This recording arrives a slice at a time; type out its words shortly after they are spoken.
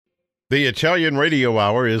The Italian Radio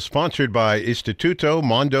Hour is sponsored by Istituto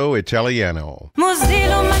Mondo Italiano.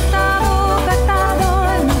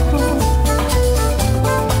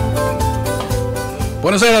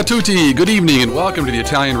 Buonasera a tutti, good evening and welcome to the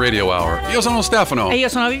Italian Radio Hour. Io sono Stefano. E io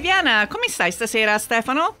sono Viviana. Come stai stasera,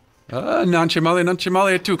 Stefano? Non c'è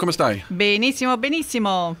male. E tu, come stai? Benissimo,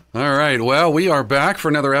 benissimo. All right, well, we are back for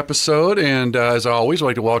another episode, and as always, I'd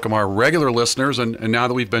like to welcome our regular listeners, and now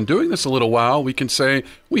that we've been doing this a little while, we can say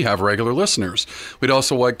we have regular listeners. We'd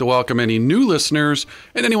also like to welcome any new listeners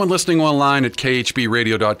and anyone listening online at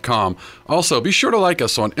khbradio.com. Also, be sure to like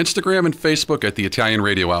us on Instagram and Facebook at the Italian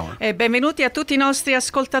Radio Hour. E benvenuti a tutti i nostri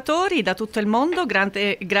ascoltatori da tutto il mondo,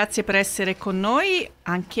 grazie per essere con noi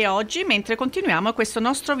anche oggi, mentre continuiamo questo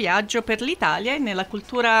nostro viaggio per l'Italia e nella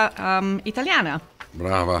cultura italiana.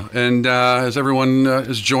 Brava. And as everyone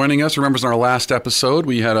is joining us, remembers in our last episode,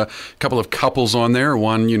 we had a couple of couples on there.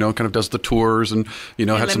 One, kind of does the tours and,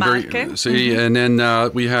 had some very... See, and then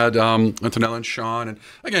we had Antonella and Sean. And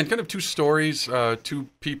again, kind of two stories, two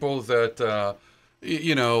people that,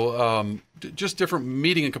 just different,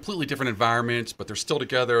 meeting in completely different environments, but they're still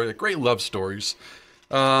together. They're great love stories.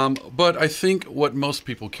 But I think what most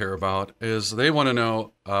people care about is they want to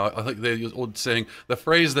know, I think they use old saying, the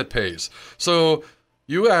phrase that pays. So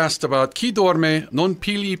you asked about chi dorme non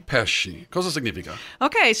pigli pesci. Cosa significa?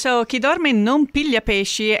 Okay, so chi dorme non piglia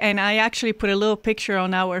pesci, and I actually put a little picture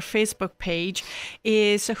on our Facebook page,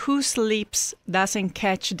 is who sleeps doesn't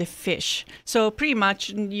catch the fish. So pretty much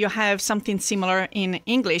you have something similar in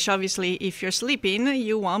English. Obviously, if you're sleeping,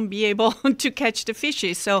 you won't be able to catch the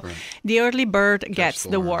fishes. So right. The early bird gets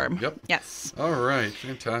the worm. Yep. Yes. All right.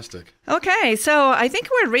 Fantastic. Okay, so I think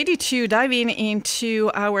we're ready to dive into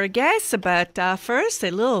our guests, but first a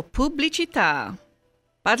little pubblicità.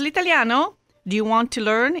 Parli italiano? Do you want to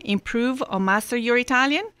learn, improve, or master your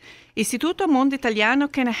Italian? Istituto Mondo Italiano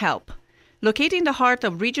can help. Located in the heart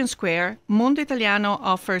of Regent Square, Mondo Italiano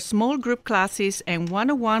offers small group classes and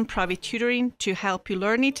one-on-one private tutoring to help you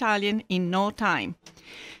learn Italian in no time.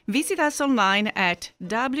 Visit us online at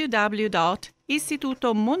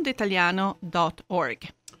www.istitutomondoitaliano.org.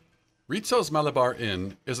 Rizzo's Malabar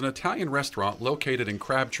Inn is an Italian restaurant located in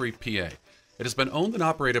Crabtree, PA. It has been owned and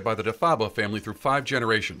operated by the DeFabo family through 5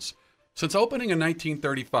 generations. Since opening in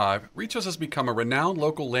 1935, Rizzo's has become a renowned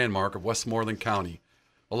local landmark of Westmoreland County.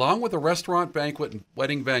 Along with a restaurant, banquet, and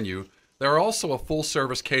wedding venue, they are also a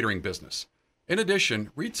full-service catering business. In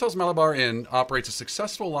addition, Rizzo's Malabar Inn operates a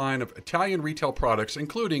successful line of Italian retail products,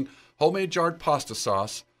 including homemade jarred pasta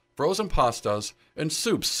sauce, frozen pastas, and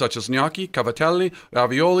soups such as gnocchi, cavatelli,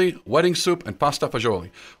 ravioli, wedding soup, and pasta fagioli.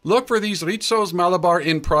 Look for these Rizzo's Malabar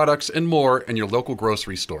Inn products and more in your local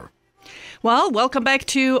grocery store. Well, welcome back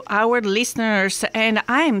to our listeners, and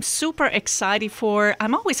I'm super excited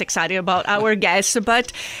I'm always excited about our guests,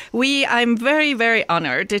 but I'm very, very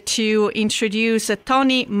honored to introduce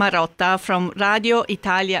Tony Marotta from Radio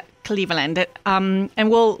Italia Cleveland. And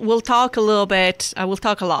we'll talk a little bit, we'll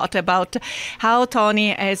talk a lot about how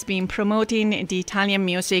Tony has been promoting the Italian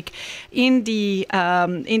music in the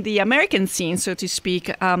American scene, so to speak,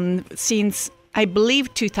 since, I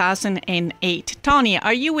believe, 2008. Tony,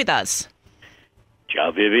 are you with us? Ciao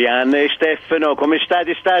Viviana e Stefano, come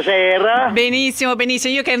state stasera? Benissimo,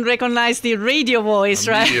 benissimo. You can recognize the radio voice,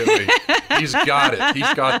 right? He's got it.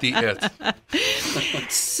 He's got the it.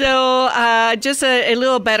 So just a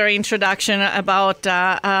little better introduction about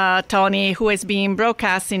Tony, who has been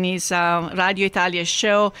broadcasting his Radio Italia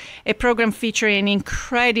show, a program featuring an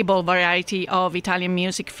incredible variety of Italian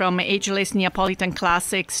music, from ageless Neapolitan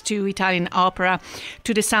classics to Italian opera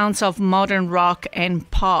to the sounds of modern rock and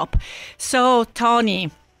pop. So, Tony,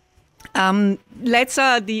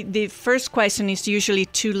 the first question is usually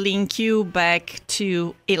to link you back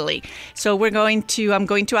to Italy. So I'm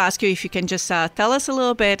going to ask you if you can just tell us a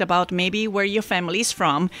little bit about maybe where your family is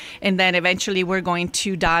from, and then eventually we're going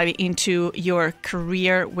to dive into your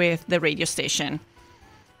career with the radio station.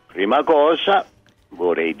 Prima cosa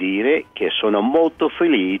vorrei dire che sono molto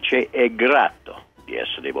felice e grato di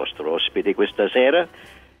essere vostro ospite questa sera,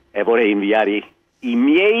 e vorrei inviare i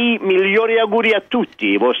miei migliori auguri a tutti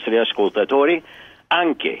i vostri ascoltatori,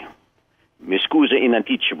 anche, mi scuso in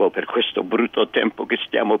anticipo per questo brutto tempo che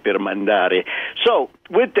stiamo per mandare. So,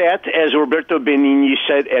 with that, as Roberto Benigni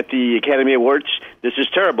said at the Academy Awards, this is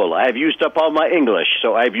terrible. I've used up all my English,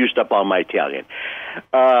 so I've used up all my Italian.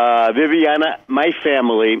 Viviana, my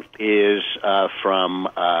family is from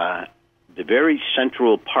the very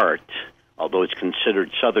central part, although it's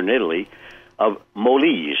considered southern Italy, of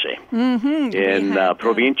Molise in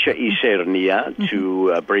Provincia Isernia,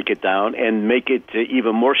 to break it down and make it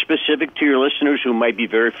even more specific to your listeners who might be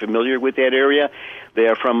very familiar with that area. They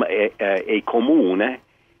are from a comune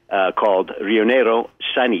called Rionero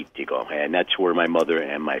Sanitico, and that's where my mother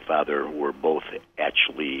and my father were both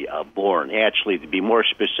actually born. Actually, to be more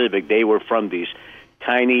specific, they were from these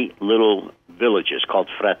tiny little villages called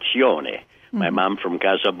frazione. My mom from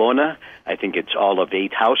Casabona, I think it's all of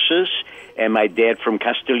 8 houses, and my dad from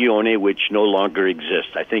Castiglione, which no longer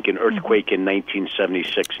exists. I think an earthquake in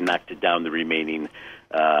 1976 knocked down the remaining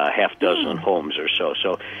half dozen homes or so.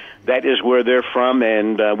 So that is where they're from,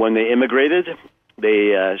 and when they immigrated,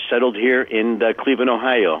 they settled here in Cleveland,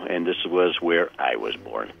 Ohio, and this was where I was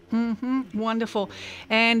born. Wonderful.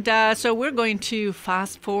 And so we're going to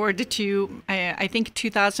fast forward to, I think,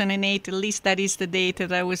 2008. At least that is the date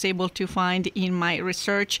that I was able to find in my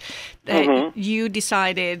research. You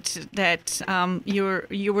decided that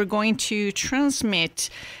you were going to transmit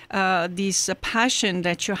this passion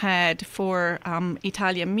that you had for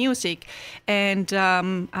Italian music and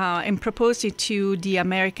propose it to the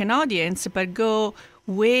American audience, but go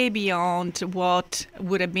way beyond what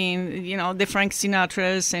would have been, the Frank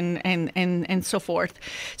Sinatras and so forth.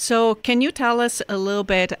 So can you tell us a little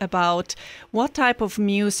bit about what type of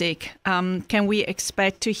music can we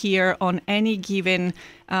expect to hear on any given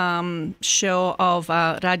show of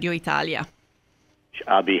Radio Italia?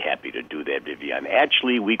 I'll be happy to do that, Viviana.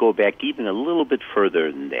 Actually, we go back even a little bit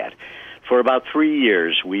further than that. For about 3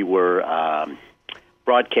 years, we were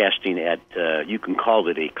broadcasting at, you can call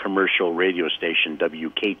it a commercial radio station,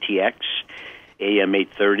 WKTX, AM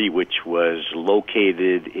 830, which was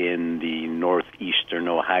located in the northeastern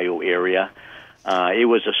Ohio area. It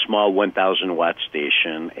was a small 1,000-watt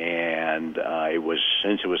station, and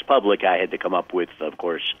since it was public, I had to come up with, of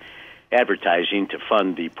course, advertising to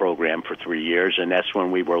fund the program for 3 years, and that's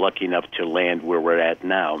when we were lucky enough to land where we're at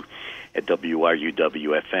now, at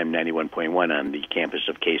WRUW-FM 91.1 on the campus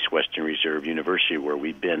of Case Western Reserve University, where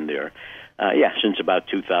we've been there, since about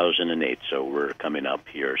 2008. So we're coming up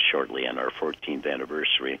here shortly on our 14th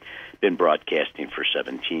anniversary. Been broadcasting for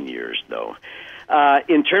 17 years, though.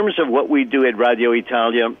 In terms of what we do at Radio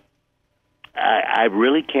Italia, I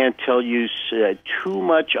really can't tell you too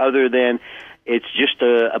much other than it's just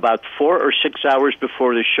about 4 or 6 hours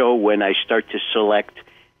before the show when I start to select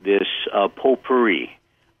this potpourri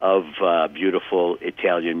of beautiful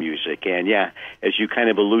Italian music. And as you kind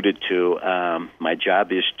of alluded to, my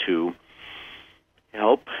job is to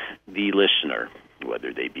help the listener,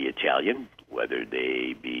 whether they be Italian, whether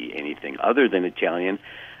they be anything other than Italian,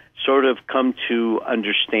 sort of come to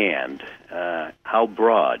understand how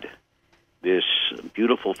broad this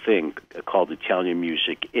beautiful thing called Italian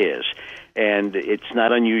music is. And it's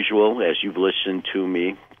not unusual, as you've listened to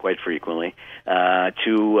me quite frequently,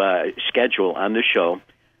 to schedule on the show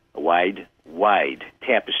a wide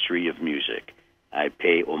tapestry of music. I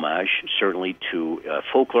pay homage, certainly, to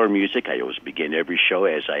folklore music. I always begin every show,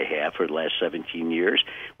 as I have for the last 17 years,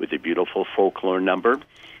 with a beautiful folklore number.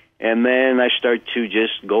 And then I start to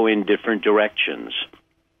just go in different directions.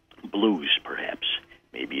 Blues, perhaps.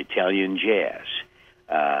 Maybe Italian jazz.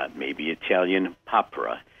 Maybe Italian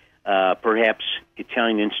opera. Perhaps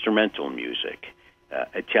Italian instrumental music.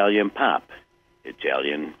 Italian pop.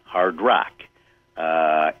 Italian hard rock.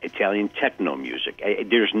 Italian techno music.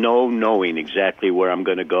 There's no knowing exactly where I'm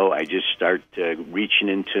going to go. I just start reaching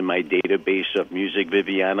into my database of music,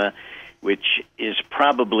 Viviana, which is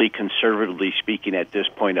probably, conservatively speaking at this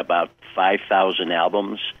point, about 5,000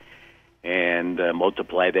 albums, and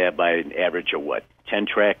multiply that by an average of, 10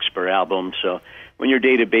 tracks per album. So when your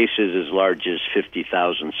database is as large as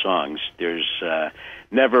 50,000 songs, there's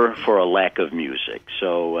never for a lack of music.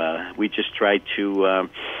 So we just try to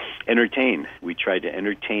entertain. We try to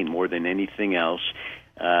entertain more than anything else,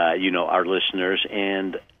 our listeners.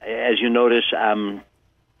 And as you notice, I'm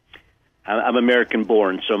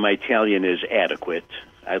American-born, so my Italian is adequate.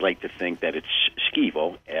 I like to think that it's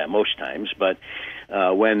schivo most times, but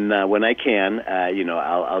when I can,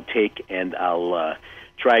 I'll take and I'll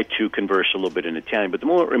try to converse a little bit in Italian. But the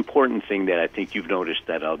more important thing that I think you've noticed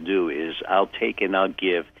that I'll do is I'll take and I'll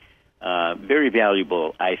give very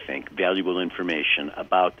valuable information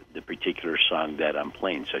about the particular song that I'm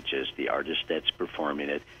playing, such as the artist that's performing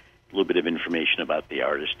it, a little bit of information about the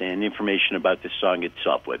artist, and information about the song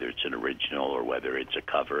itself, whether it's an original or whether it's a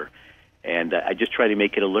cover. And I just try to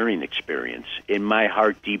make it a learning experience. In my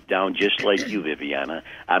heart, deep down, just like you, Viviana,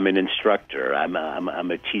 I'm an instructor. I'm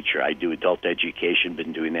a teacher. I do adult education.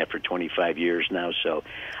 Been doing that for 25 years now. So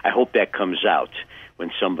I hope that comes out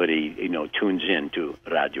when somebody tunes in to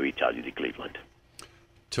Radio Italia di Cleveland.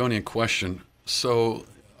 Tony, a question. So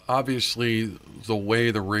obviously the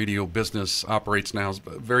way the radio business operates now is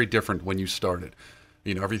very different when you started.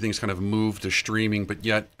 You know, everything's kind of moved to streaming, but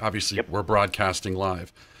yet obviously we're broadcasting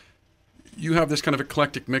live. You have this kind of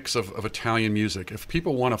eclectic mix of Italian music. If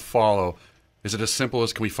people want to follow, is it as simple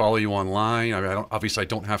as, can we follow you online? I mean, obviously I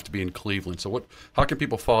don't have to be in Cleveland. So how can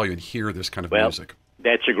people follow you and hear this kind of music?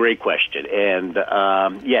 That's a great question. And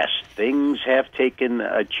yes, things have taken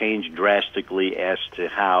a change drastically as to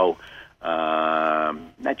how,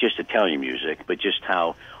 not just Italian music, but just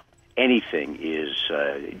how anything is,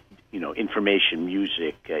 information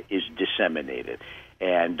music is disseminated.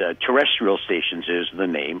 And terrestrial stations is the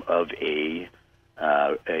name of a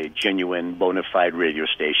genuine, bona fide radio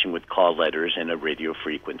station with call letters and a radio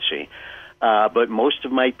frequency. But most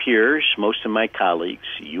of my peers, most of my colleagues,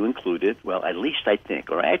 you included, well, at least I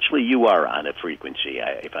think, or actually you are on a frequency,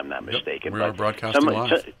 if I'm not mistaken. We are broadcasting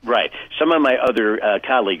live. Right. Some of my other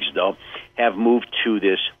colleagues, though, have moved to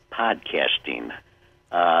this podcasting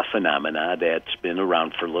phenomena that's been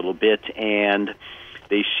around for a little bit, and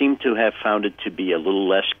they seem to have found it to be a little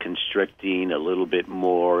less constricting, a little bit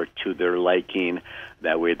more to their liking.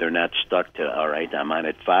 That way they're not stuck to, all right, I'm on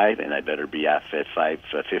at 5, and I better be off at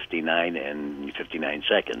 5:59 and 59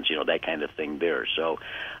 seconds, that kind of thing there. So,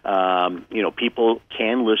 people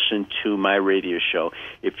can listen to my radio show.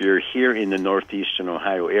 If you're here in the northeastern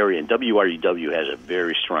Ohio area, and WRUW has a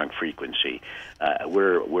very strong frequency.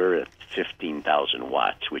 We're at 15,000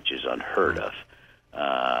 watts, which is unheard of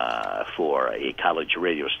for a college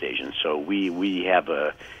radio station. So we have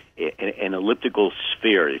an elliptical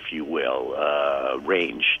sphere, if you will,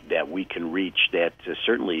 range that we can reach that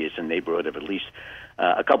certainly is in the neighborhood of at least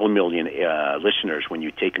a couple million listeners when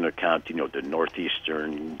you take into account, the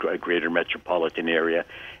northeastern greater metropolitan area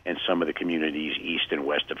and some of the communities east and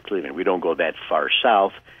west of Cleveland. We don't go that far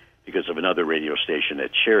south because of another radio station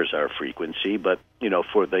that shares our frequency, but,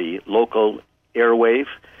 for the local airwave,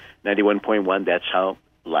 91.1, that's how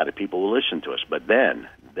a lot of people will listen to us. But then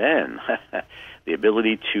the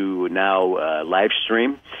ability to now live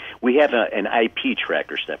stream. We have an IP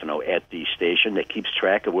tracker, Stefano, at the station that keeps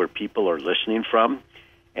track of where people are listening from.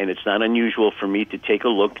 And it's not unusual for me to take a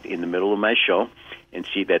look in the middle of my show and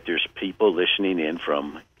see that there's people listening in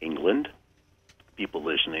from England, people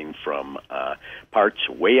listening from parts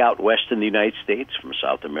way out west in the United States, from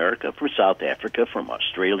South America, from South Africa, from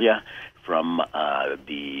Australia, from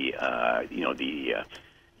the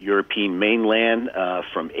European mainland,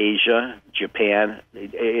 from Asia, Japan.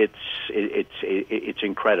 It's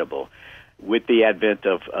incredible. With the advent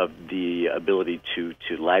of the ability to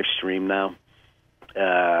live stream now,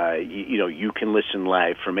 you can listen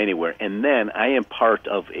live from anywhere. And then I am part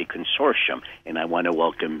of a consortium, and I want to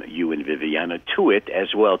welcome you and Viviana to it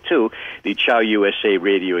as well, too, the Ciao USA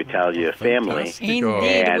Radio Italia family. Indeed,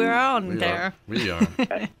 we're on there. We are.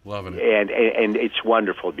 Loving it. And it's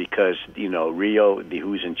wonderful because, Rio,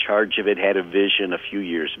 who's in charge of it, had a vision a few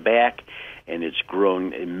years back, and it's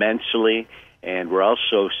grown immensely. And we're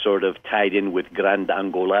also sort of tied in with Grand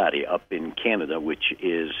Angolari up in Canada, which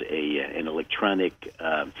is an electronic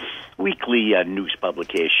weekly news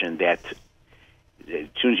publication that as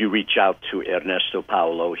soon as you reach out to Ernesto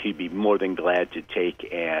Paolo, he'd be more than glad to take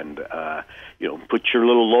and put your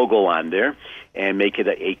little logo on there and make it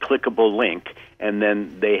a clickable link. And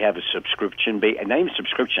then they have a subscription, and not even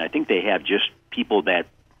subscription. I think they have just people that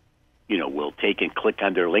will take and click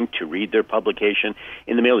on their link to read their publication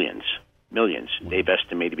in the millions. They've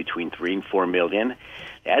estimated between 3 and 4 million.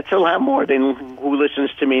 That's a lot more than who listens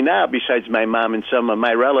to me now, besides my mom and some of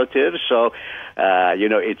my relatives. So,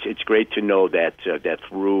 it's great to know that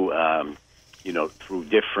through through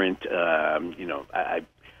different I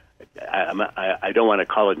don't want to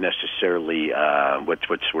call it necessarily what's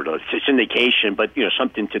sort of syndication, but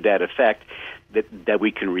something to that effect, that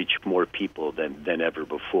we can reach more people than ever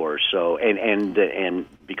before. So and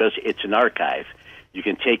because it's an archive, you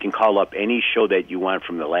can take and call up any show that you want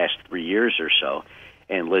from the last 3 years or so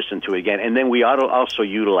and listen to it again. And then we also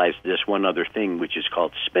utilize this one other thing, which is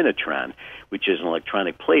called Spinatron, which is an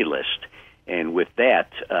electronic playlist. And with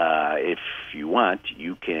that, if you want,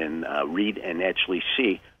 you can read and actually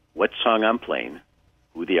see what song I'm playing,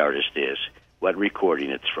 who the artist is, what recording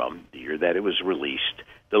it's from, the year that it was released,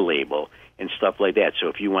 the label, and stuff like that. So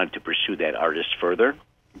if you want to pursue that artist further,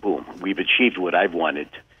 boom, we've achieved what I've wanted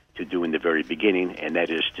to do in the very beginning, and that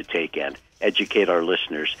is to take and educate our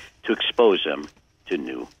listeners, to expose them to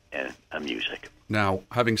new music. Now,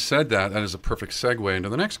 having said that, that is a perfect segue into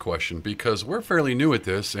the next question, because we're fairly new at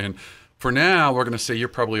this, and for now, we're going to say you're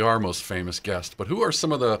probably our most famous guest. But who are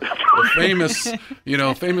some of the famous,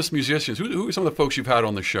 famous musicians? Who are some of the folks you've had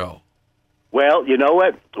on the show? Well, you know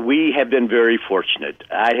what? We have been very fortunate.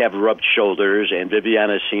 I have rubbed shoulders, and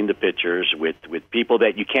Viviana has seen the pictures with people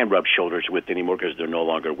that you can't rub shoulders with anymore because they're no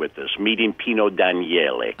longer with us. Meeting Pino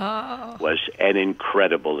Daniele was an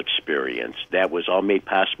incredible experience. That was all made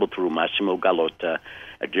possible through Massimo Gallotta,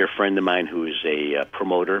 a dear friend of mine who is a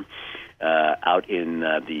promoter out in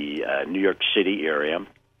the New York City area,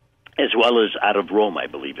 as well as out of Rome, I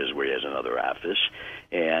believe, is where he has another office.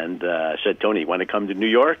 And said, Tony, want to come to New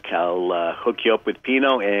York? I'll hook you up with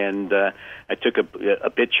Pino. And I took a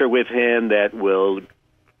picture with him that will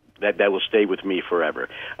stay with me forever.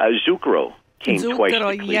 Zucchero came twice to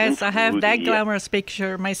Cleveland. Yes, I have that glamorous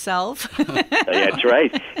picture myself. That's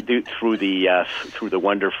right. Through the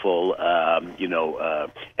wonderful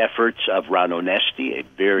efforts of Ron Onesti, a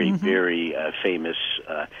very very famous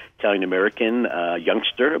Italian-American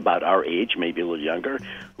youngster about our age, maybe a little younger,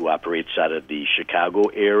 who operates out of the Chicago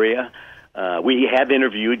area. We have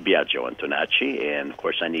interviewed Biagio Antonacci, and of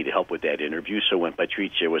course I needed help with that interview, so when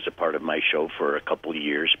Patricia was a part of my show for a couple of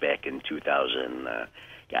years back in 2000,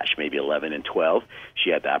 maybe 11 and 12,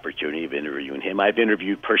 she had the opportunity of interviewing him. I've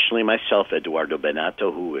interviewed personally myself Eduardo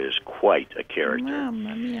Benato, who is quite a character.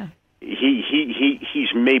 Mamma mia. He's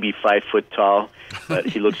maybe 5 foot tall, but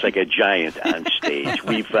he looks like a giant on stage.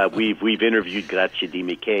 We've interviewed Grazia Di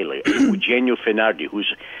Michele, Eugenio Finardi,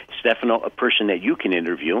 who's Stefano, a person that you can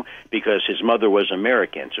interview because his mother was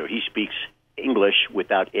American, so he speaks English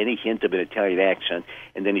without any hint of an Italian accent,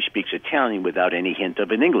 and then he speaks Italian without any hint of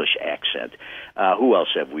an English accent. Who else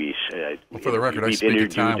have we? Well, for the record, I speak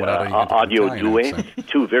interviewed Italian without any hint of Audio Italian Due, accent.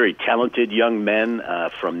 two very talented young men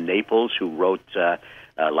from Naples who wrote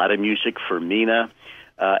a lot of music for Mina,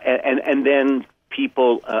 and then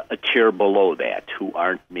people a tier below that who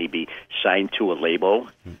aren't maybe signed to a label,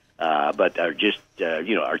 but are just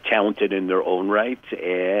are talented in their own right.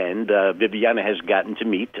 And Viviana has gotten to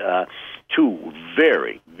meet two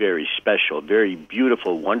very, very special, very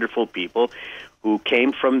beautiful, wonderful people who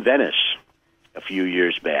came from Venice a few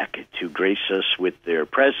years back to grace us with their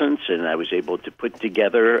presence, and I was able to put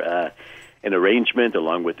together an arrangement,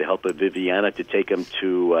 along with the help of Viviana, to take them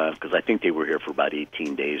to, because I think they were here for about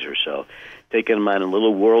 18 days or so, taking them on a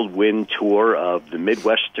little whirlwind tour of the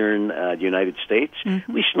Midwestern United States.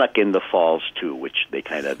 We snuck in the falls, too, which they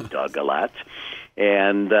kind of dug a lot.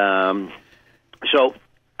 And so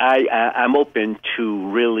I'm open to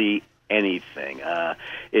really anything.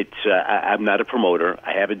 I'm not a promoter.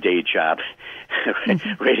 I have a day job.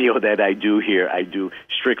 Radio that I do here, I do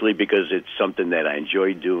strictly because it's something that I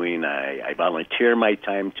enjoy doing. I volunteer my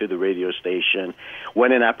time to the radio station.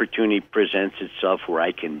 When an opportunity presents itself where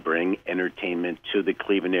I can bring entertainment to the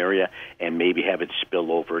Cleveland area and maybe have it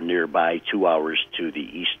spill over nearby 2 hours to the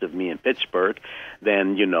east of me in Pittsburgh,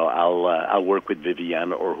 then I'll work with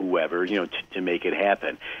Viviana or whoever to make it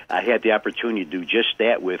happen. I had the opportunity to do just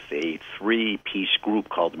that with a 3-piece group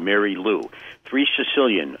called Mary Lou, 3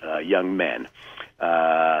 Sicilian young men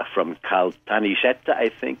from Caltanissetta, I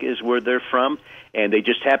think is where they're from, and they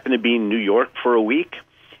just happened to be in New York for a week,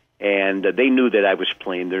 and they knew that I was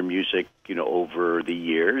playing their music, over the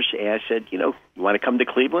years, and I said, you want to come to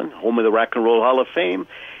Cleveland, home of the Rock and Roll Hall of Fame?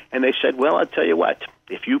 And they said, well, I'll tell you what,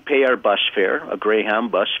 if you pay our bus fare, a Greyhound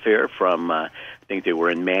bus fare from, I think they were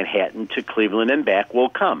in Manhattan to Cleveland and back, we'll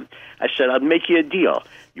come. I said, I'll make you a deal.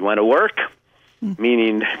 You want to work?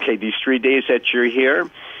 Meaning, okay, these 3 days that you're here,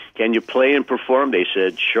 can you play and perform? They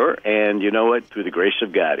said, sure. And you know what? Through the grace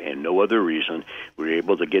of God and no other reason, we were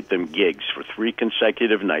able to get them gigs for 3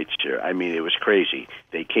 consecutive nights here. I mean, it was crazy.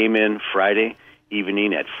 They came in Friday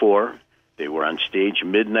evening at 4. They were on stage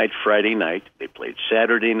midnight Friday night. They played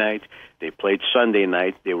Saturday night. They played Sunday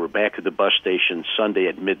night. They were back at the bus station Sunday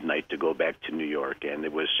at midnight to go back to New York. And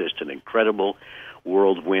it was just an incredible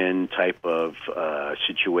whirlwind type of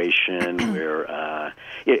situation where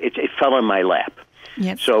it fell in my lap.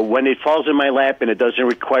 Yep. So when it falls in my lap and it doesn't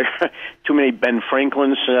require too many Ben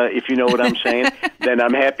Franklins, if you know what I'm saying, then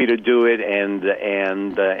I'm happy to do it, and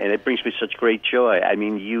it brings me such great joy. I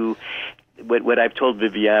mean, what I've told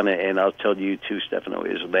Viviana, and I'll tell you too, Stefano,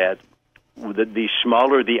 is that the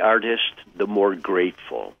smaller the artist, the more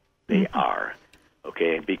grateful they are.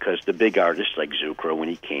 Okay, because the big artists like Zucchero, when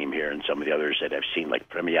he came here, and some of the others that I've seen, like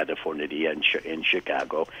Premia de Forneria in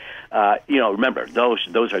Chicago, remember,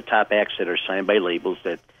 those are top acts that are signed by labels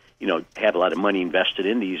that, have a lot of money invested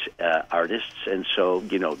in these artists, and so,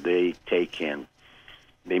 they take and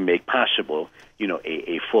they make possible,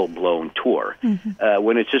 a full-blown tour.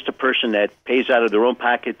 When it's just a person that pays out of their own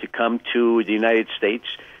pocket to come to the United States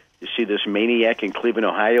to see this maniac in Cleveland,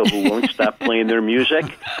 Ohio, who won't stop playing their music,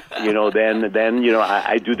 then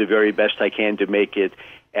I do the very best I can to make it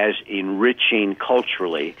as enriching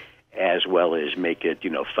culturally as well as make it,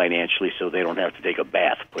 financially so they don't have to take a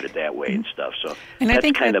bath, put it that way, and stuff. So And I that's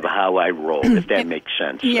think kind of how I roll, if that makes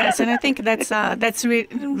sense. Yes, and I think that's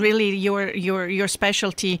really your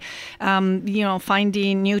specialty.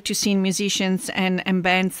 Finding new to scene musicians and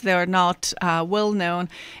bands that are not well known.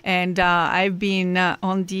 And I've been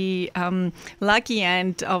on the lucky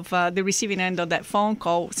end of the receiving end of that phone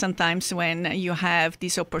call sometimes when you have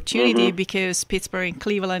this opportunity, because Pittsburgh and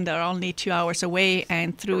Cleveland are only 2 hours away,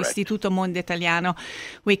 and through Correct. Istituto Mondo Italiano,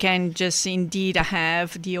 we can just indeed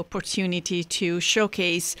have the opportunity to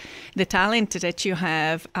showcase the talent that you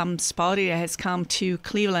have spotted has come to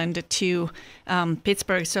Cleveland, to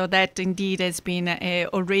Pittsburgh. So that indeed has been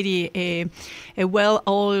already a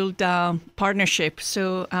well-oiled partnership,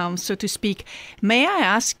 so to speak. May I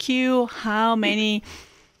ask you how many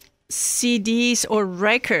CDs or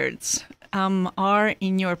records are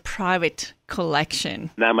in your private collection?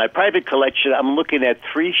 Now, my private collection, I'm looking at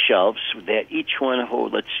 3 shelves that each one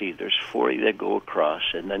hold, let's see, there's 40 that go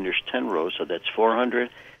across, and then there's 10 rows, so that's 400,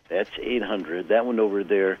 that's 800. That one over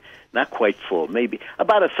there, not quite full, maybe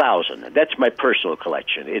about 1,000. That's my personal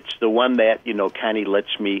collection. It's the one that, Connie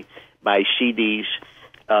lets me buy CDs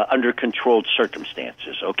under controlled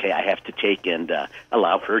circumstances. Okay, I have to take and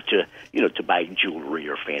allow her to, to buy jewelry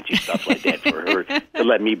or fancy stuff like that for her to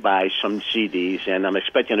let me buy some CDs, and I'm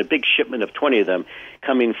expecting a big shipment of 20 of them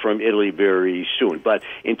coming from Italy very soon. But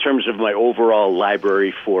in terms of my overall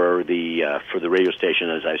library for the radio station,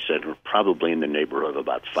 as I said, we're probably in the neighborhood of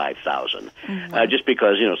about 5,000. Just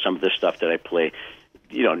because some of the stuff that I play,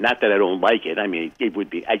 not that I don't like it. I mean, it would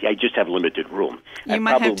be. I just have limited room. You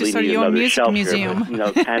might have to start your music museum.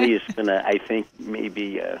 Connie is gonna. I think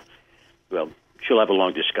maybe. She'll have a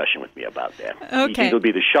long discussion with me about that. Okay. It'll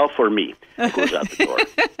be the shelf or me that goes out the door.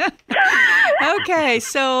 Okay,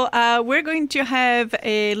 so we're going to have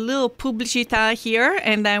a little pubblicità here,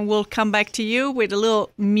 and then we'll come back to you with a little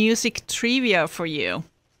music trivia for you.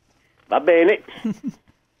 Va bene.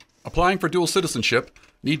 Applying for dual citizenship?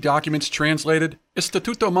 Need documents translated?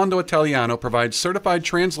 Istituto Mondo Italiano provides certified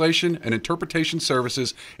translation and interpretation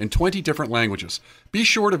services in 20 different languages. Be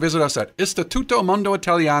sure to visit us at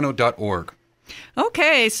istitutomondoitaliano.org.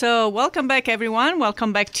 Okay, so welcome back, everyone.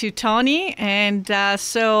 Welcome back to Tony. And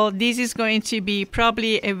so this is going to be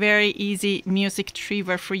probably a very easy music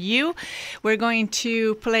trivia for you. We're going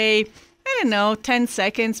to play, 10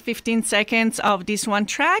 seconds, 15 seconds of this one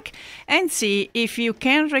track and see if you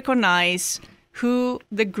can recognize who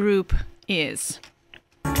the group is.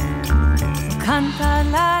 Canta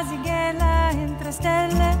la zigela entre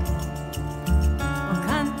stelle, o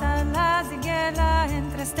canta la zigela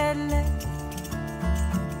entre stelle,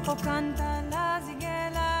 o canta la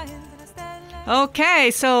zigela entre stelle.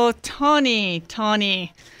 Okay, so Tony.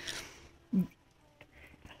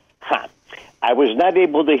 I was not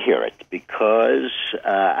able to hear it because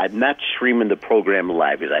I'm not streaming the program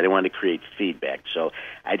live because I didn't want to create feedback. So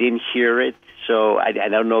I didn't hear it. So I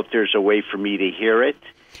don't know if there's a way for me to hear it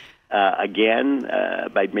again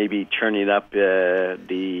by maybe turning up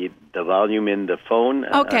the volume in the phone.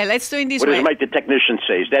 Okay, let's do it this way. What does the technician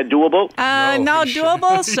say? Is that doable? Not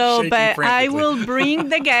doable, so but frantically. I will bring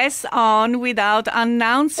the guests on without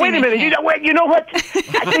announcing. Wait a minute. him. You know what?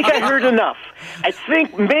 I think I heard enough. I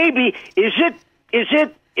think maybe is it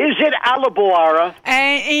Alla Boara?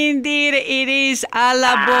 And indeed, it is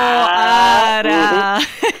Alla Boara.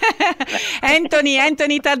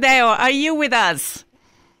 Anthony Taddeo, are you with us?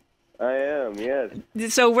 I am, yes.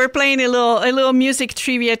 So we're playing a little music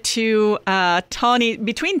trivia to Tony,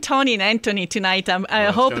 between Tony and Anthony tonight.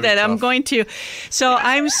 I hope that I'm going to. So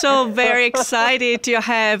I'm so very excited to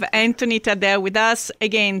have Anthony Taddeo with us.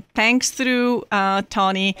 Again, thanks through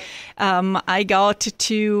Tony. I got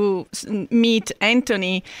to meet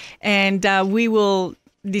Anthony, and we will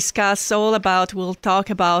we'll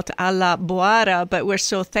talk about Alla Boara, but we're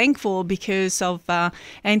so thankful because of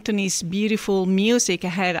Anthony's beautiful music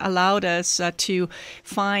had allowed us to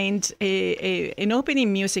find an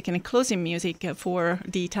opening music and a closing music for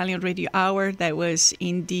the Italian Radio Hour that was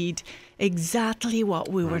indeed exactly what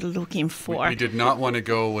we were looking for. We did not want to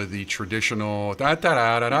go with the traditional No,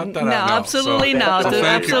 absolutely not. So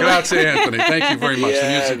thank you. Absolutely. Grazie, Anthony. Thank you very much. Yeah. The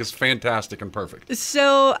music is fantastic and perfect.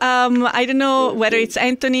 So I don't know whether it's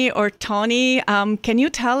Anthony or Tony. Can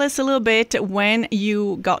you tell us a little bit when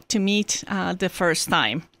you got to meet the first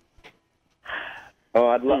time? Oh,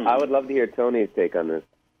 I would love to hear Tony's take on this.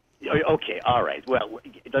 Okay, all right. Well,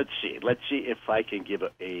 let's see. Let's see if I can give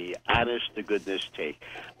a honest-to-goodness take.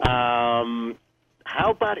 How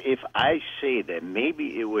about if I say that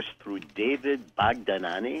maybe it was through David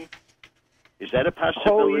Bogdanani? Is that a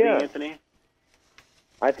possibility, yeah. Anthony?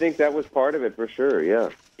 I think that was part of it for sure. Yeah.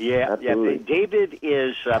 Yeah, Absolutely. David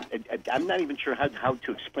is, I'm not even sure how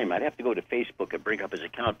to explain him. I'd have to go to Facebook and bring up his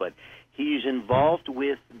account, but he's involved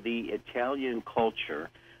with the Italian culture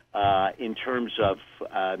in terms of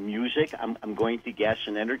music, I'm going to guess,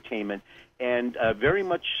 and entertainment, and very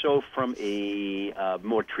much so from a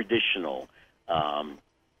more traditional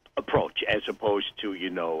approach as opposed to,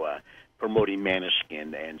 promoting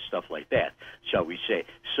Maniskin and stuff like that, shall we say.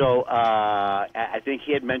 So I think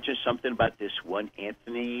he had mentioned something about this one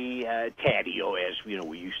Anthony Taddeo, as we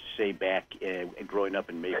used to say back growing up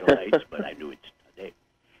in Maple Heights, but I knew it's Taddeo.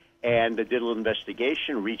 And did a little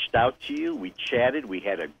investigation, reached out to you, we chatted, we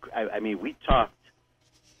had we talked.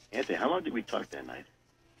 Anthony, how long did we talk that night?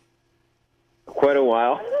 Quite a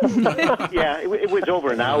while. Yeah, it was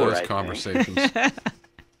over an hour, Those conversations.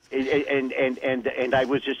 And I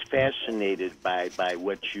was just fascinated by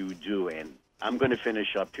what you do, and I'm going to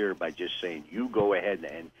finish up here by just saying you go ahead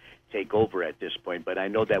and take over at this point. But I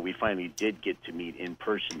know that we finally did get to meet in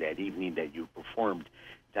person that evening that you performed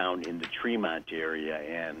down in the Tremont area,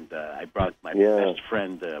 and I brought my best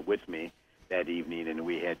friend with me that evening, and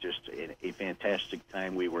we had just a fantastic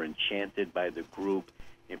time. We were enchanted by the group,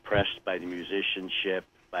 impressed by the musicianship,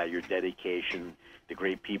 by your dedication, the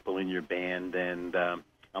great people in your band, and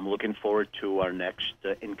I'm looking forward to our next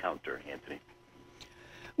encounter, Anthony.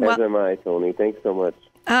 As am I, Tony. Thanks so much.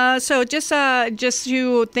 So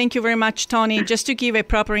thank you very much, Tony. Just to give a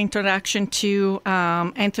proper introduction to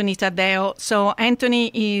Anthony Taddeo. So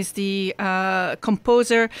Anthony is the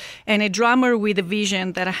composer and a drummer with a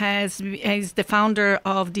vision that is the founder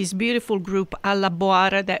of this beautiful group, Alla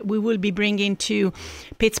Boara, that we will be bringing to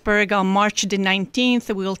Pittsburgh on March the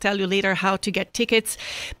 19th. We'll tell you later how to get tickets.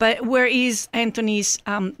 But where is Anthony's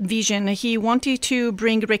vision? He wanted to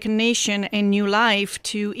bring recognition and new life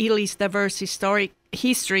to Italy's diverse historic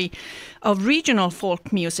history of regional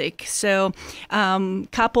folk music. So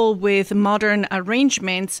coupled with modern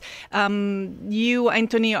arrangements, you,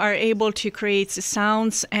 Anthony, are able to create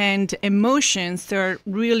sounds and emotions that are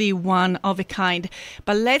really one of a kind.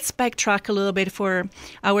 But let's backtrack a little bit for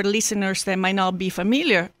our listeners that might not be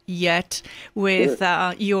familiar yet with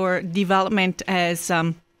your development as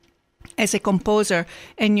a composer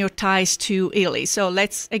and your ties to Italy. So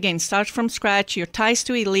let's, again, start from scratch, your ties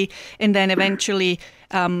to Italy, and then eventually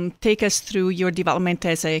take us through your development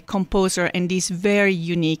as a composer and this very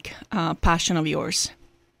unique passion of yours.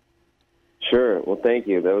 Sure. Well, thank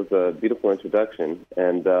you. That was a beautiful introduction.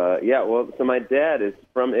 And, so my dad is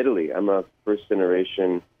from Italy. I'm a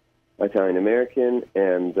first-generation Italian-American,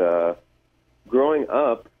 and growing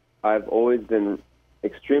up, I've always been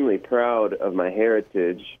extremely proud of my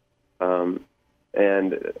heritage.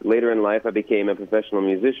 And later in life, I became a professional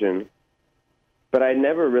musician, but I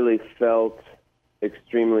never really felt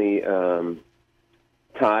extremely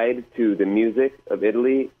tied to the music of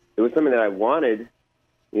Italy. It was something that I wanted,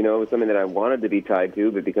 it was something that I wanted to be tied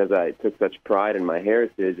to, but because I took such pride in my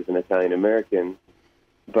heritage as an Italian-American,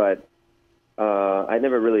 but I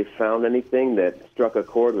never really found anything that struck a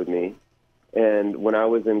chord with me. And when I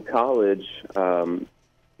was in college,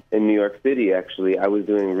 in New York City, actually, I was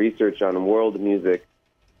doing research on world music,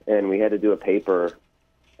 and we had to do a paper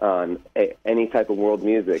on any type of world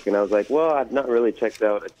music. And I was like, well, I've not really checked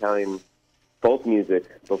out Italian folk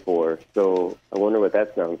music before, so I wonder what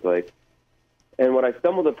that sounds like. And what I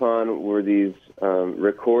stumbled upon were these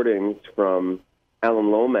recordings from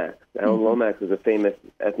Alan Lomax. Alan Lomax was a famous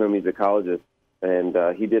ethnomusicologist, and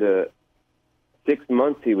he did 6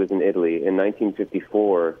 months he was in Italy in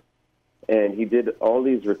 1954. And he did all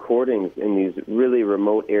these recordings in these really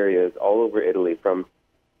remote areas all over Italy, from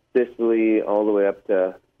Sicily all the way up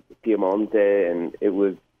to Piemonte. And it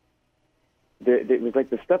was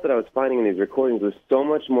like the stuff that I was finding in these recordings was so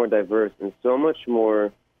much more diverse and so much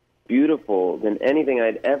more beautiful than anything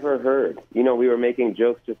I'd ever heard. We were making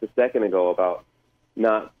jokes just a second ago about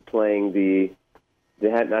not playing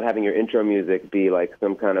not having your intro music be like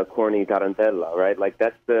some kind of corny tarantella, right? Like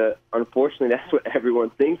unfortunately, that's what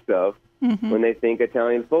everyone thinks of when they think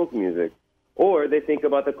Italian folk music. Or they think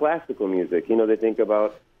about the classical music. They think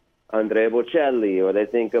about Andrea Bocelli, or they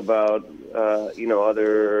think about,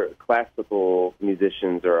 other classical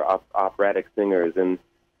musicians or operatic singers. And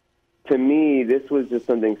to me, this was just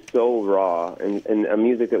something so raw and a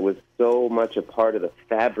music that was so much a part of the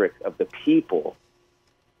fabric of the people.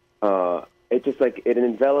 It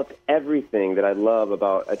enveloped everything that I love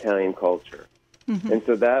about Italian culture. And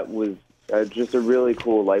so that was just a really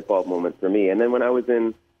cool light bulb moment for me. And then when I was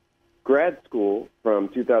in grad school from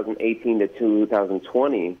 2018 to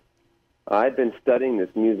 2020, I'd been studying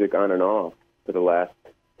this music on and off for the last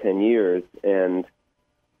 10 years. And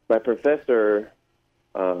my professor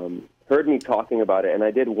heard me talking about it, and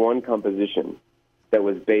I did one composition that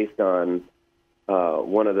was based on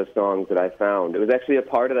one of the songs that I found. It was actually a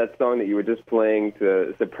part of that song that you were just playing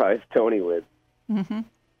to surprise Tony with.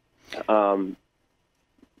 Mm-hmm.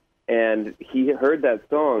 And he heard that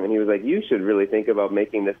song, and he was like, you should really think about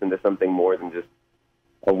making this into something more than just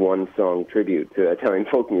a one-song tribute to Italian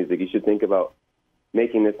folk music. You should think about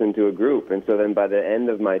making this into a group. And so then by the end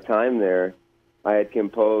of my time there, I had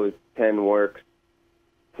composed 10 works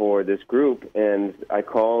for this group, and I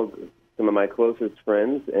called some of my closest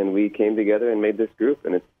friends, and we came together and made this group,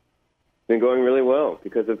 and it's been going really well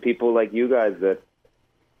because of people like you guys that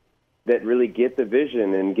really get the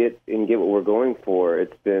vision and get what we're going for.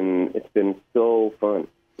 It's been so fun.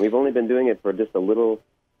 We've only been doing it for just a little,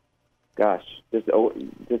 just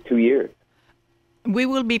 2 years. We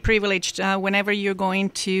will be privileged whenever you're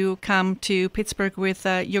going to come to Pittsburgh with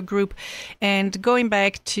your group. And going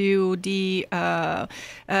back to the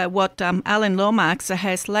what Alan Lomax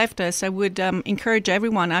has left us, I would encourage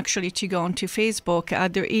everyone actually to go onto Facebook.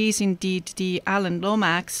 There is indeed the Alan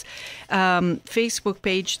Lomax Facebook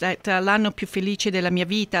page that l'anno più felice della mia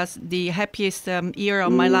vita, the happiest year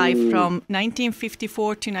of my life from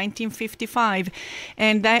 1954 to 1955.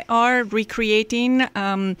 And they are recreating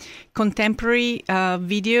contemporary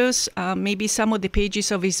videos. Maybe some of the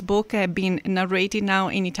pages of his book have been narrated now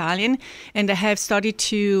in Italian, and I have started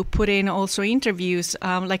to put in also interviews,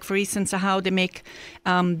 like for instance how they make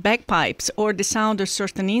bagpipes or the sound of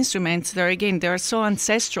certain instruments. They're so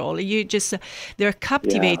ancestral. They're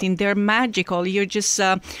captivating. Yeah. They're magical.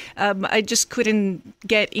 I just couldn't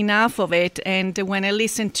get enough of it. And when I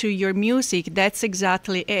listen to your music, that's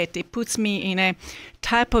exactly it. It puts me in a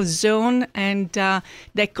type of zone, and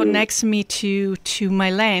that connects me to my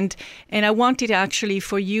land. And I wanted actually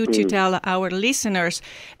for you to tell our listeners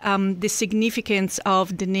the significance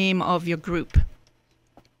of the name of your group.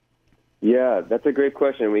 Yeah, that's a great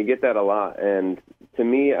question. We get that a lot. And to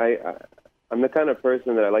me, I'm the kind of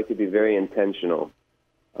person that I like to be very intentional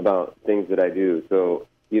about things that I do. So,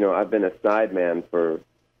 I've been a sideman for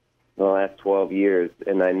the last 12 years,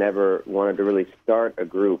 and I never wanted to really start a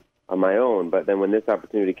group on my own. But then when this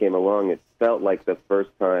opportunity came along, it felt like the first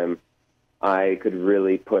time I could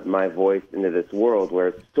really put my voice into this world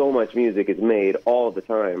where so much music is made all the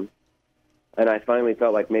time. And I finally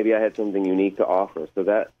felt like maybe I had something unique to offer. So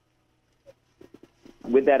that,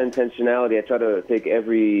 with that intentionality, I try to take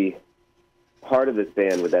every part of this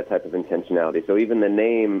band with that type of intentionality. So even the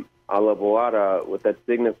name Alla Boara, what that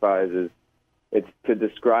signifies is it's to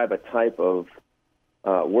describe a type of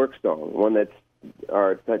work song, one that's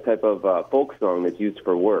our type of folk song that's used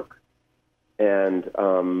for work. And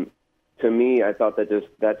to me, I thought that just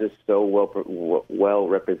so well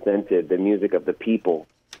represented the music of the people,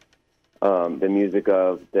 the music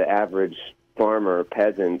of the average farmer,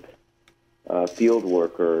 peasant, field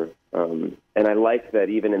worker. And I like that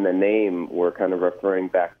even in the name, we're kind of referring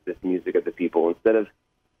back to this music of the people instead of,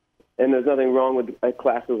 and there's nothing wrong with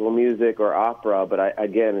classical music or opera, but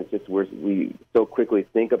again, it's just we so quickly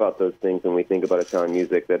think about those things when we think about Italian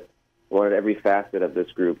music that I wanted every facet of this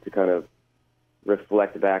group to kind of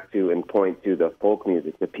reflect back to and point to the folk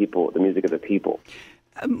music, the people, the music of the people.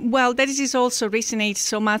 Well, that is also resonates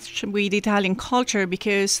so much with Italian culture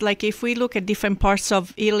because, like, if we look at different parts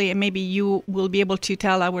of Italy, maybe you will be able to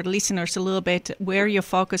tell our listeners a little bit where you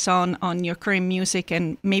focus on your current music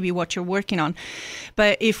and maybe what you're working on.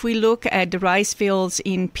 But if we look at the rice fields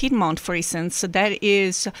in Piedmont, for instance, that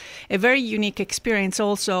is a very unique experience.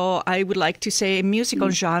 Also, I would like to say a musical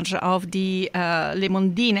genre of the Le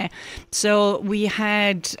Mondine. So we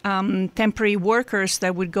had temporary workers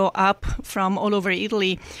that would go up from all over Italy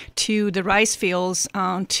to the rice fields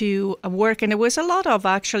to work, and there was a lot of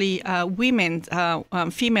actually women,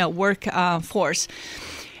 female work force.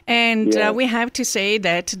 And we have to say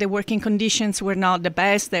that the working conditions were not the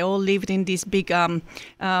best. They all lived in these big,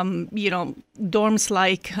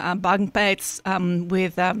 dorms-like bunk beds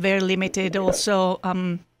with very limited also.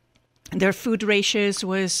 Their food ratios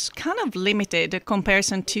was kind of limited in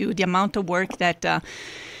comparison to the amount of work that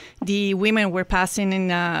the women were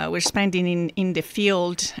spending in the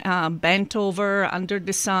field, bent over under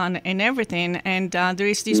the sun and everything. And there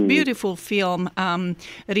is this beautiful film,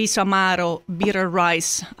 Riso Amaro, Bitter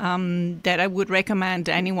Rice, that I would recommend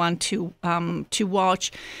anyone to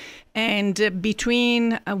watch. And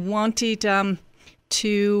between wanted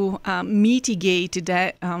to mitigate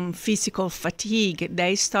that physical fatigue,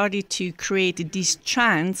 they started to create these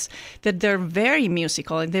chants that they're very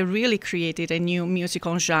musical, and they really created a new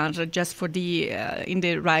musical genre just for the in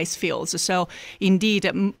the rice fields. So indeed,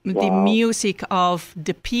 the music of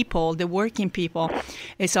the people, the working people,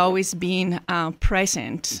 has always been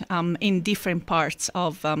present in different parts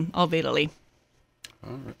of Italy.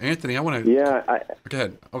 Anthony, I want to. Yeah, Go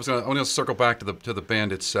ahead. I want to circle back to the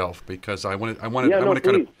band itself, because I want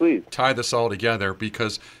to please. tie this all together,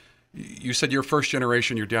 because you said you're first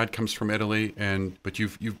generation. Your dad comes from Italy, but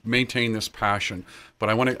you've maintained this passion. But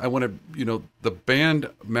I want to the band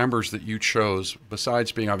members that you chose,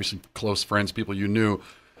 besides being obviously close friends, people you knew,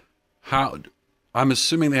 how. I'm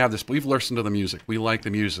assuming they have this. We've listened to the music. We like the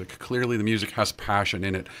music. Clearly, the music has passion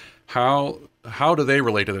in it. How do they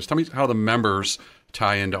relate to this? Tell me how the members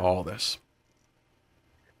tie into all this.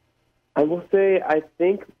 I will say, I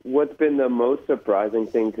think what's been the most surprising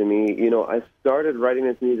thing to me, I started writing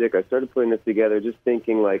this music, I started putting this together just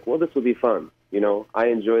thinking like, well, this will be fun. I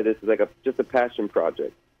enjoy this as like just a passion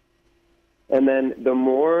project. And then the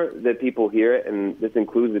more that people hear it, and this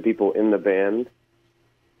includes the people in the band,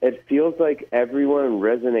 it feels like everyone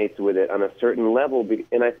resonates with it on a certain level.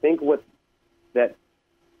 And I think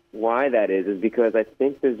why that is because I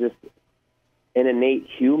think there's just an innate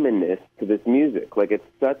humanness to this music. Like, it's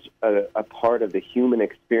such a part of the human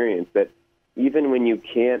experience that even when you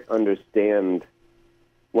can't understand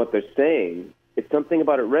what they're saying, it's something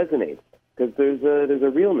about it resonates, because there's a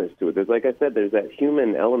realness to it. There's, like I said, there's that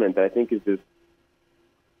human element that I think is just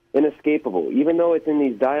inescapable, even though it's in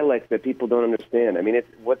these dialects that people don't understand. I mean, it's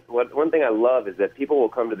one thing I love is that people will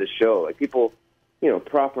come to the show, like people,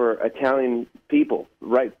 proper Italian people,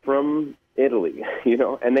 right from Italy,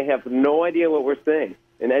 and they have no idea what we're saying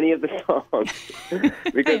in any of the songs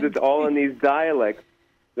because it's all in these dialects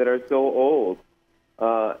that are so old.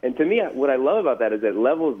 And to me, what I love about that is it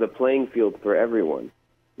levels the playing field for everyone.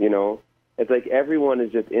 It's like everyone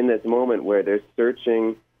is just in this moment where they're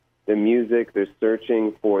searching the music, they're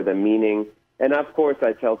searching for the meaning. And of course,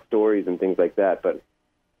 I tell stories and things like that. But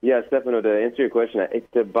yeah, Stefano, to answer your question,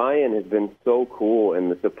 the buy-in has been so cool,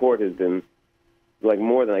 and the support has been like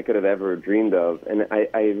more than I could have ever dreamed of. And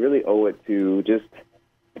I really owe it to just,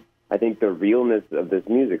 I think, the realness of this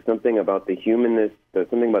music, something about the humanness,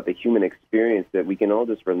 something about the human experience that we can all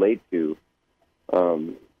just relate to.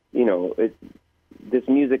 This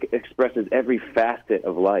music expresses every facet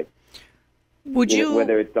of life.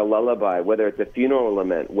 Whether it's a lullaby, whether it's a funeral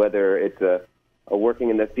lament, whether it's a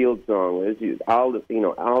working in the field song,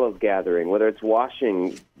 olive gathering, whether it's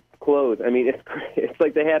washing clothes. I mean, it's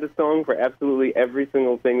like they had a song for absolutely every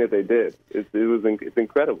single thing that they did. It's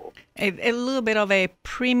incredible. A little bit of a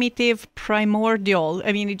primitive, primordial.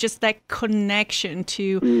 I mean, just that connection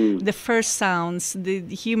to the first sounds, the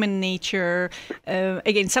human nature.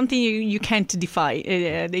 Again, something you can't defy.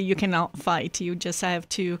 You cannot fight. You just have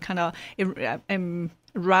to kind of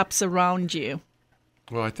wraps around you.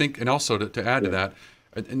 Well, I think, and also to add to that,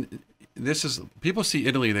 and this is, people see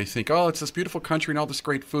Italy, they think, oh, it's this beautiful country and all this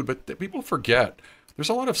great food, but people forget there's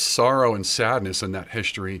a lot of sorrow and sadness in that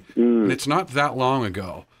history, and it's not that long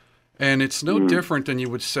ago. And it's no different than you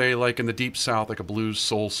would say, like in the Deep South, like a blues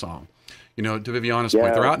soul song. To Viviana's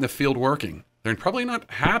point, they're out in the field working. They're probably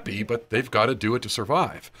not happy, but they've got to do it to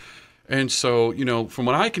survive. And so, from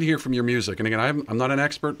what I can hear from your music, and again, I'm not an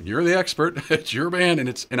expert. You're the expert. It's your band,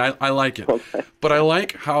 and I like it. Okay. But I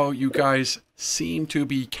like how you guys seem to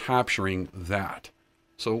be capturing that.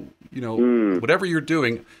 So, whatever you're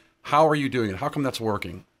doing, how are you doing it? How come that's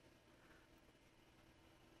working?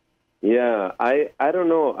 Yeah, I don't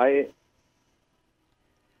know.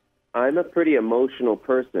 I'm a pretty emotional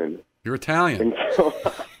person. You're Italian. And so,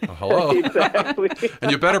 hello. Exactly. And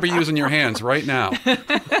you better be using your hands right now.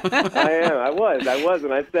 I was.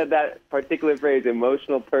 When I said that particular phrase,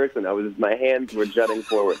 emotional person, my hands were jutting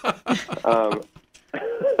forward.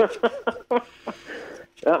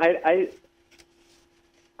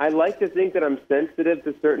 I like to think that I'm sensitive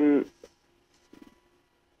to certain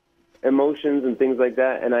emotions and things like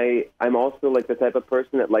that, and I'm also like the type of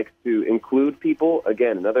person that likes to include people.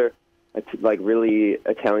 Again, another like really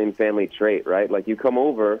Italian family trait, right? Like you come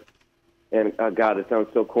over, and God, it sounds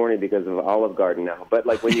so corny because of Olive Garden now, but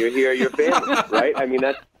like when you're here, you're family, right? I mean,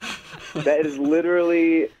 that is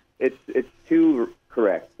literally it's too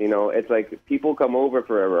correct. It's like people come over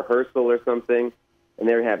for a rehearsal or something, and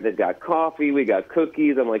they've got coffee, we got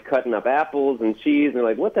cookies. I'm like cutting up apples and cheese, and they're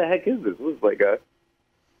like, "What the heck is this?" It was like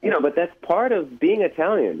but that's part of being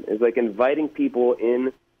Italian, is like inviting people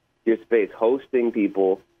in your space, hosting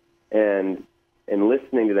people, and and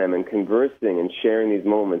listening to them and conversing and sharing these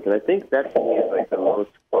moments. And I think that to me is like the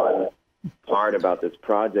most fun part about this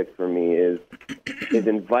project for me is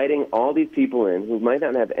inviting all these people in who might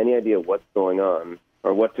not have any idea what's going on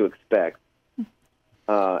or what to expect,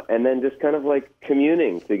 and then just kind of like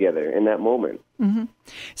communing together in that moment. Mm-hmm.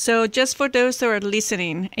 So just for those that are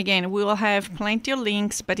listening, again, we will have plenty of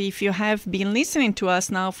links, but if you have been listening to us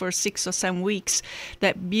now for 6 or 7 weeks,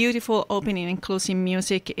 that beautiful opening and closing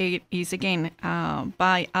music is again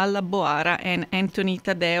by Alla Boara, and Anthony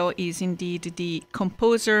Taddeo is indeed the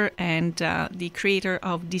composer and the creator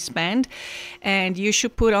of this band. And you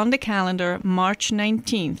should put on the calendar March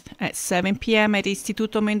 19th at 7 p.m. at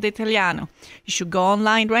Istituto Mondo Italiano. You should go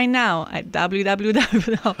online right now at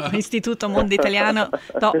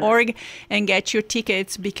www.istitutomonditaliano.org and get your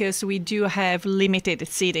tickets, because we do have limited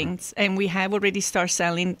seatings and we have already started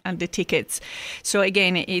selling the tickets. So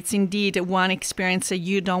again, it's indeed one experience that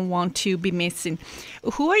you don't want to be missing.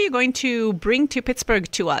 Who are you going to bring to Pittsburgh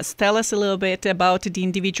to us? Tell us a little bit about the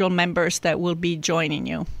individual members that will be joining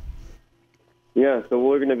you. Yeah, so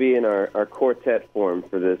we're going to be in our quartet form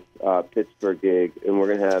for this Pittsburgh gig, and we're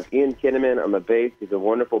going to have Ian Kinnaman on the bass. He's a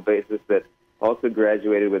wonderful bassist that also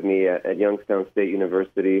graduated with me at Youngstown State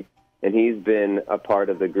University, and he's been a part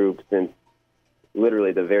of the group since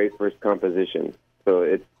literally the very first composition.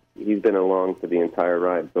 So he's been along for the entire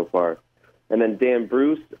ride so far. And then Dan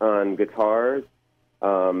Bruce on guitars.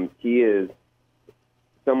 He is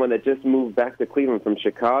someone that just moved back to Cleveland from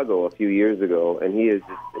Chicago a few years ago, and he is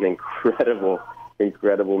just an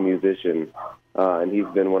incredible musician. And he's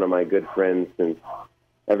been one of my good friends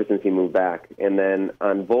ever since he moved back. And then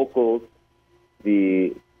on vocals,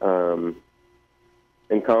 the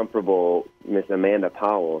incomparable Miss Amanda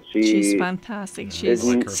Powell. She's fantastic. She's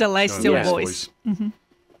celestial voice. Mm-hmm.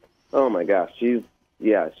 Oh my gosh, she's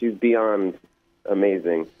beyond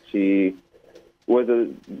amazing. She was a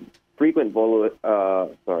frequent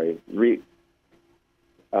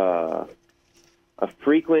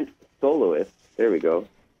frequent soloist. There we go.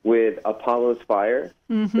 With Apollo's Fire,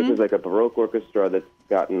 which is like a Baroque orchestra that's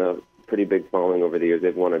gotten a pretty big following over the years.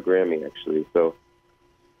 They've won a Grammy, actually. So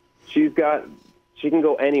she can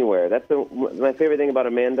go anywhere. That's my favorite thing about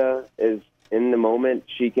Amanda is in the moment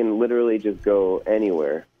she can literally just go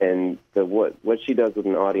anywhere, and what she does with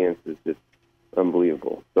an audience is just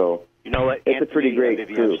unbelievable. So you know what, it's Anthony, a pretty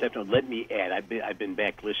great group. Let me add. I've been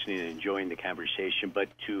back listening and enjoying the conversation, but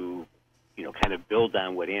to kind of build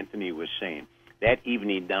on what Anthony was saying, that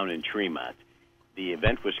evening down in Tremont, the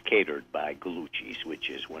event was catered by Gallucci's, which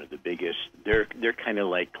is one of the biggest. They're kind of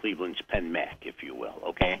like Cleveland's Penn Mac, if you will.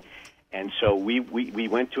 Okay, and so we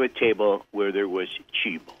went to a table where there was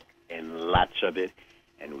chibo and lots of it,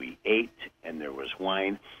 and we ate, and there was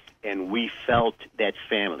wine, and we felt that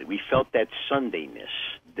family. We felt that Sundayness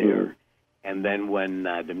there. And then when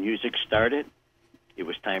the music started, it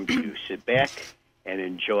was time to sit back and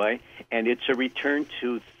enjoy. And it's a return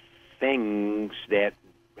to things that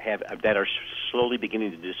are slowly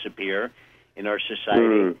beginning to disappear in our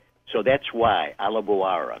society. So that's why Alla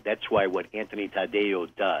Boara, that's why what Anthony Taddeo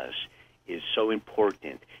does is so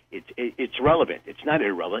important. It's relevant. It's not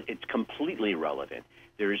irrelevant. It's completely relevant.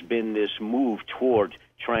 There's been this move toward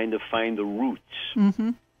trying to find the roots.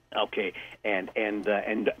 Mm-hmm. Okay, and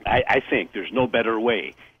I think there's no better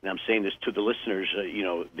way, and I'm saying this to the listeners,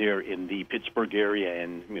 there in the Pittsburgh area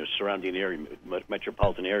and surrounding area,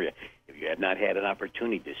 metropolitan area. If you have not had an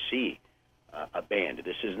opportunity to see a band,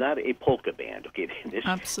 this is not a polka band. Okay, this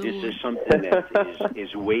is something that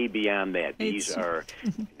is way beyond that. These are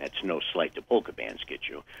that's no slight to polka bands, get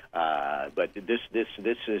you, but this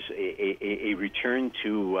is a return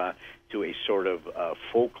to a sort of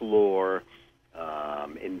folklore.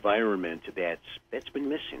 Environment that's been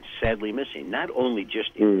missing, sadly missing, not only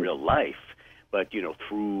just in real life, but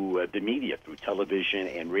through the media, through television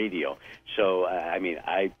and radio. So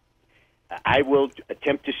I will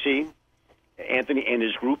attempt to see Anthony and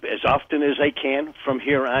his group as often as I can from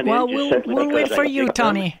here on. Well, we'll wait for you,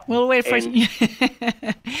 Tony. We'll wait for you.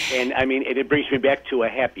 And it brings me back to a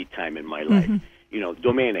happy time in my life.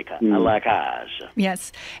 Domenica alla casa.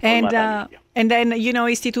 Yes, and then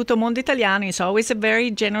Istituto Mondo Italiano is always a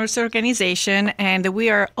very generous organization, and we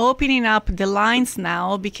are opening up the lines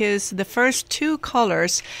now because the first 2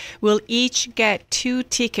 callers will each get 2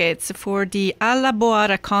 tickets for the Alla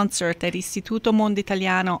Boara concert at Istituto Mondo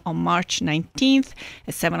Italiano on March 19th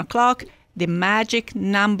at 7 o'clock. The magic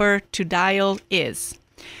number to dial is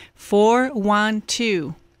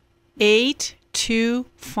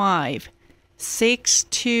 412-825.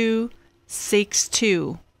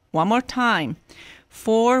 6262. One more time.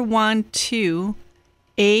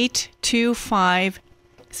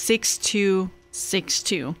 412-825-6262.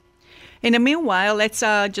 662. In the meanwhile, let's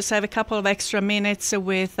just have a couple of extra minutes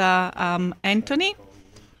with Anthony.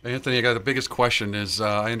 Anthony, I got the biggest question is,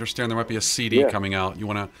 I understand there might be a CD coming out. You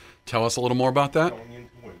want to tell us a little more about that?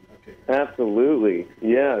 Absolutely.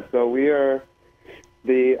 Yeah, so we are,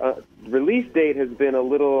 the release date has been a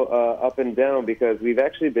little up and down because we've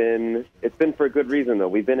actually it's been for a good reason though.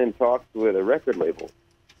 We've been in talks with a record label.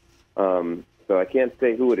 So I can't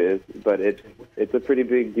say who it is, but it's a pretty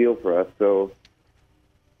big deal for us. So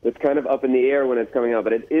it's kind of up in the air when it's coming out,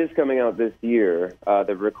 but it is coming out this year.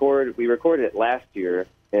 We recorded it last year,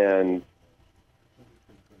 and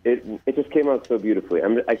it just came out so beautifully.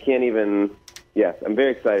 I'm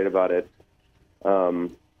very excited about it.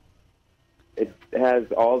 It has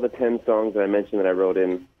all the 10 songs that I mentioned that I wrote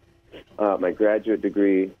in my graduate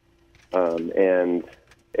degree, and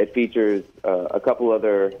it features a couple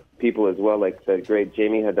other people as well, like the great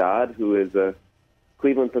Jamie Haddad, who is a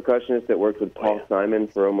Cleveland percussionist that worked with Paul Simon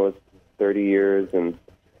for almost 30 years, and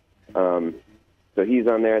so he's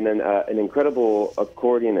on there. And then an incredible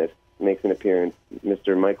accordionist makes an appearance,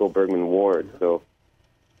 Mr. Michael Bergman Ward. So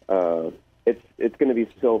it's going to be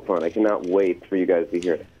so fun. I cannot wait for you guys to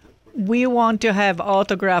hear it. We want to have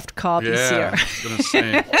autographed copies here. I was going to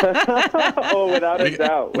say. Oh, without a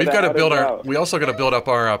doubt. We also got to build up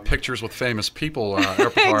our pictures with famous people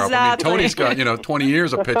repertoire. Exactly. I mean, Tony's got 20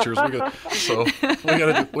 years of pictures.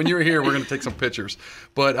 When you're here, we're going to take some pictures.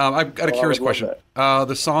 But I've got a curious question.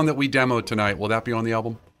 The song that we demoed tonight, will that be on the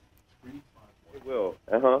album? It will.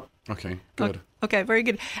 Uh-huh. Okay, good. Okay, very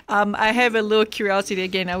good. I have a little curiosity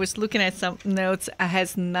again. I was looking at some notes. It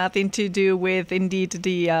has nothing to do with, indeed,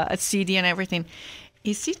 the CD and everything.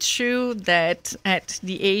 Is it true that at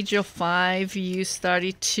the age of 5, you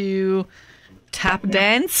started to tap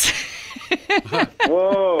dance?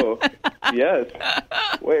 Whoa. Yes.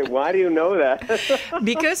 Wait, why do you know that?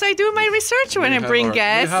 Because I do my research when I bring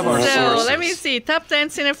guests. So let me see. Tap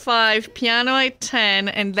dancing at 5, piano at 10,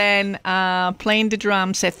 and then playing the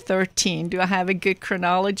drums at 13. Do I have a good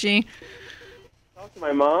chronology? Talk to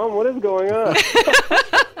my mom. What is going on?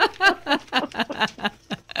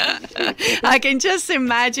 I can just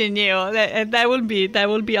imagine you. That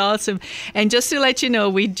will be awesome. And just to let you know,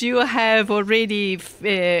 we do have already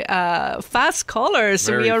fast callers.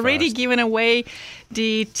 Very we already fast. given away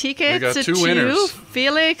the tickets two to winners.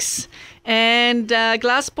 Felix and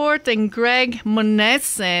Glassport and Greg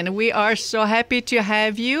Monessen. We are so happy to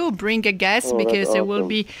have you. Bring a guest because awesome. it will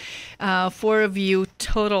be 4 of you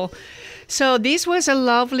total. So this was a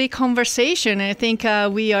lovely conversation. I think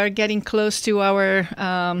we are getting close to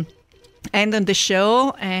our end of the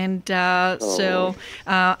show. And so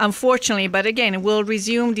unfortunately, but again, we'll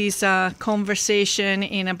resume this conversation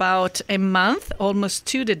in about a month, almost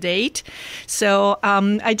to the date. So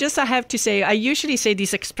I have to say, I usually say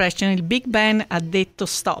this expression, il big band ha detto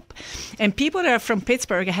stop. And people that are from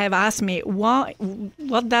Pittsburgh have asked me,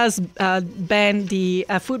 what does Ben, the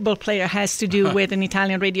football player, has to do with an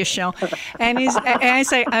Italian radio show? And I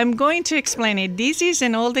say, I'm going to explain it. This is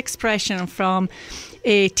an old expression from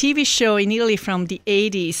a TV show in Italy from the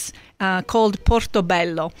 80s called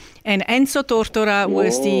Portobello. And Enzo Tortora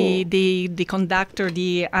was the conductor,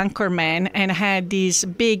 the anchorman, and had this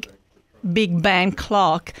big band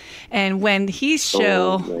clock. And when his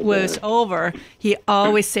show was over, he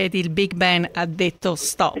always said, il big band ha detto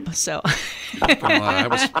stop. So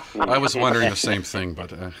I was wondering the same thing,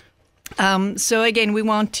 but... So again, we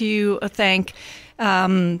want to thank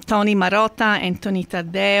Tony Marotta and Tony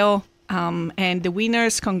Taddeo. And the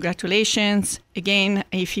winners, congratulations. Again,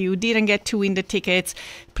 if you didn't get to win the tickets,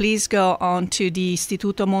 please go on to the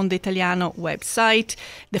Istituto Mondo Italiano website.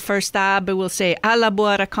 The first tab will say Alla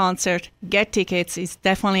Boara concert. Get tickets. It's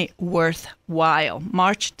definitely worthwhile.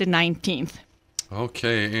 March the 19th.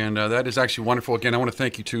 Okay, and that is actually wonderful. Again, I want to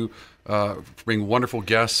thank you two for being wonderful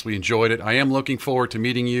guests. We enjoyed it. I am looking forward to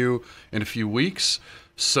meeting you in a few weeks.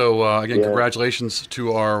 So, again, Congratulations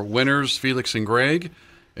to our winners, Felix and Greg.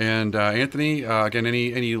 And Anthony, again,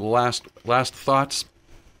 any last thoughts?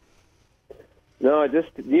 No, just,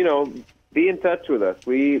 be in touch with us.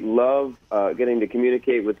 We love getting to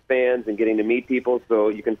communicate with fans and getting to meet people. So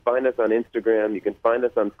you can find us on Instagram. You can find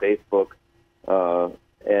us on Facebook.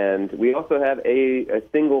 And we also have a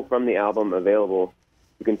single from the album available.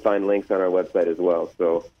 You can find links on our website as well.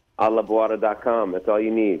 So allaboara.com, that's all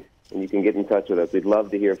you need. And you can get in touch with us. We'd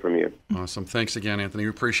love to hear from you. Awesome. Thanks again, Anthony. We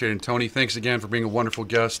appreciate it. And Tony, thanks again for being a wonderful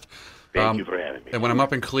guest. Thank you for having me. And when I'm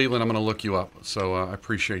up in Cleveland, I'm going to look you up. So I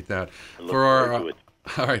appreciate that. I look forward to it.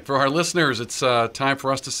 All right, for our listeners, it's time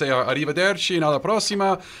for us to say arrivederci and alla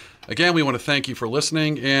prossima. Again, we want to thank you for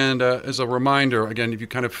listening. And as a reminder, again, if you've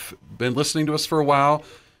kind of been listening to us for a while,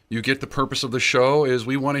 You get the purpose of the show is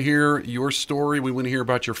we want to hear your story. We want to hear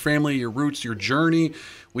about your family, your roots, your journey.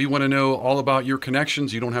 We want to know all about your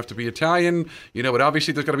connections. You don't have to be Italian, but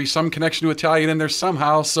obviously there's got to be some connection to Italian in there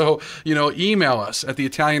somehow. So, email us at the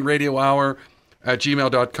Italian Radio Hour at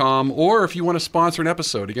gmail.com, or if you want to sponsor an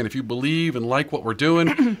episode. Again, if you believe and like what we're doing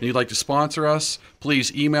and you'd like to sponsor us,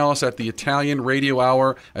 please email us at the Italian Radio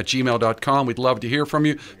Hour at gmail.com. We'd love to hear from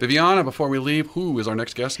you. Viviana, before we leave, who is our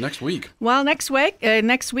next guest next week? Well, next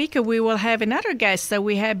week we will have another guest that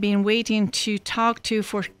we have been waiting to talk to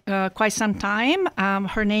for quite some time.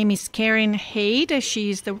 Her name is Karen Haid.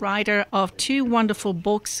 She's the writer of 2 wonderful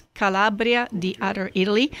books, Calabria, The Other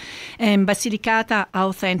Italy, and Basilicata,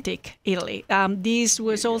 Authentic Italy. This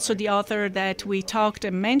was also the author that we talked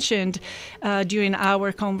and mentioned during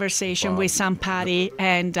our conversation with Sampari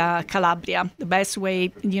and Calabria. The best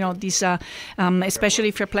way, especially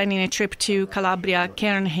if you're planning a trip to Calabria,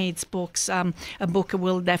 Karen Haid's books, a book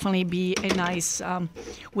will definitely be a nice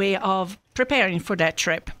way of preparing for that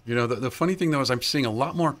trip. The funny thing, though, is I'm seeing a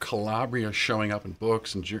lot more Calabria showing up in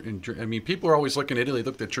books. And people are always looking at Italy,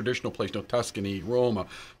 look at the traditional place, Tuscany, Roma.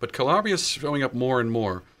 But Calabria is showing up more and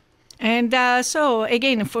more. And so,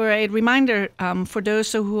 again, for a reminder, for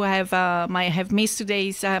those who might have missed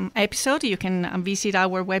today's episode, you can visit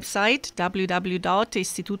our website,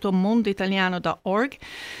 www.istitutomondoitaliano.org,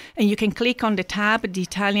 and you can click on the tab, The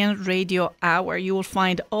Italian Radio Hour. You will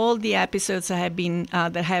find all the episodes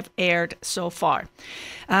that have aired so far.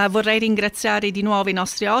 Vorrei ringraziare di nuovo I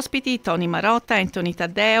nostri ospiti, Tony Marotta and Tony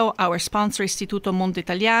Taddeo, our sponsor Istituto Mondo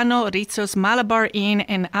Italiano, Rizzo's Malabar Inn,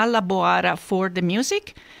 and Alla Boara for the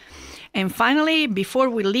music. And finally, before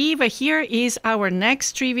we leave, here is our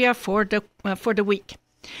next trivia for the week.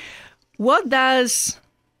 What does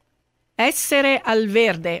essere al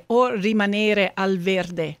verde or rimanere al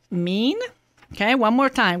verde mean? Okay, one more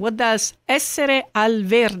time. What does essere al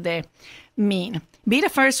verde mean? Be the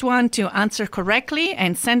first one to answer correctly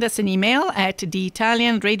and send us an email at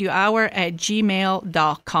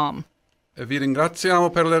theitalianradiohour@gmail.com. Vi ringraziamo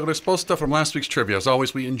per la risposta from last week's trivia. As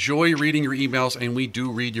always, we enjoy reading your emails, and we do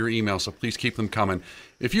read your emails, so please keep them coming.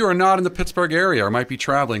 If you are not in the Pittsburgh area or might be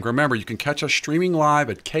traveling, remember you can catch us streaming live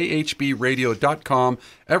at khbradio.com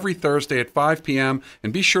every Thursday at 5 p.m.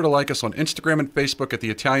 And be sure to like us on Instagram and Facebook at the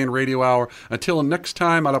Italian Radio Hour. Until next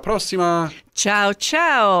time, alla prossima! Ciao,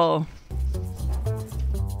 ciao!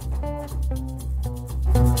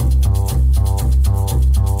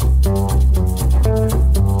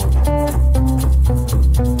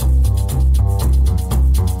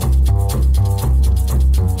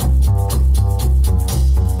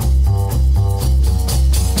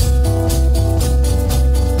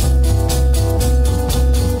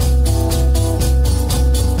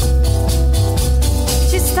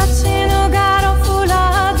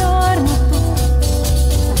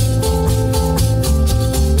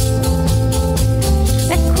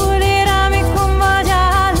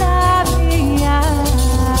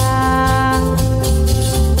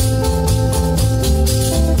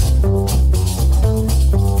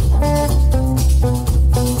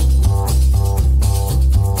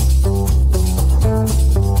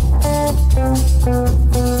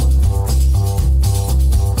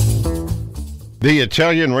 The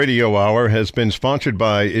Italian Radio Hour has been sponsored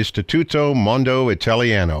by Istituto Mondo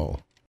Italiano.